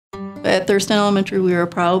At Thurston Elementary, we are a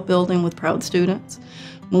proud building with proud students.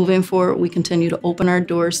 Moving forward, we continue to open our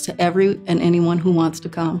doors to every and anyone who wants to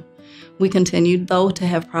come. We continue, though, to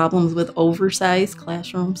have problems with oversized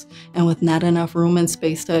classrooms and with not enough room and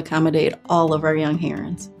space to accommodate all of our young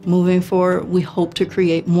herons. Moving forward, we hope to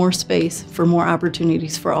create more space for more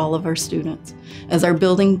opportunities for all of our students. As our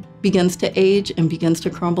building begins to age and begins to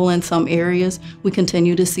crumble in some areas, we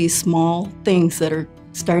continue to see small things that are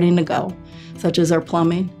starting to go, such as our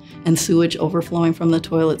plumbing and sewage overflowing from the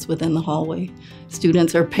toilets within the hallway.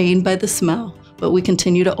 Students are pained by the smell, but we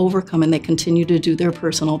continue to overcome and they continue to do their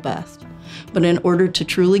personal best. But in order to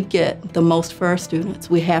truly get the most for our students,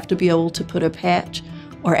 we have to be able to put a patch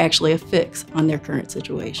or actually a fix on their current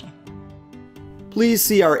situation. Please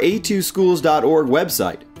see our a2schools.org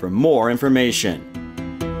website for more information.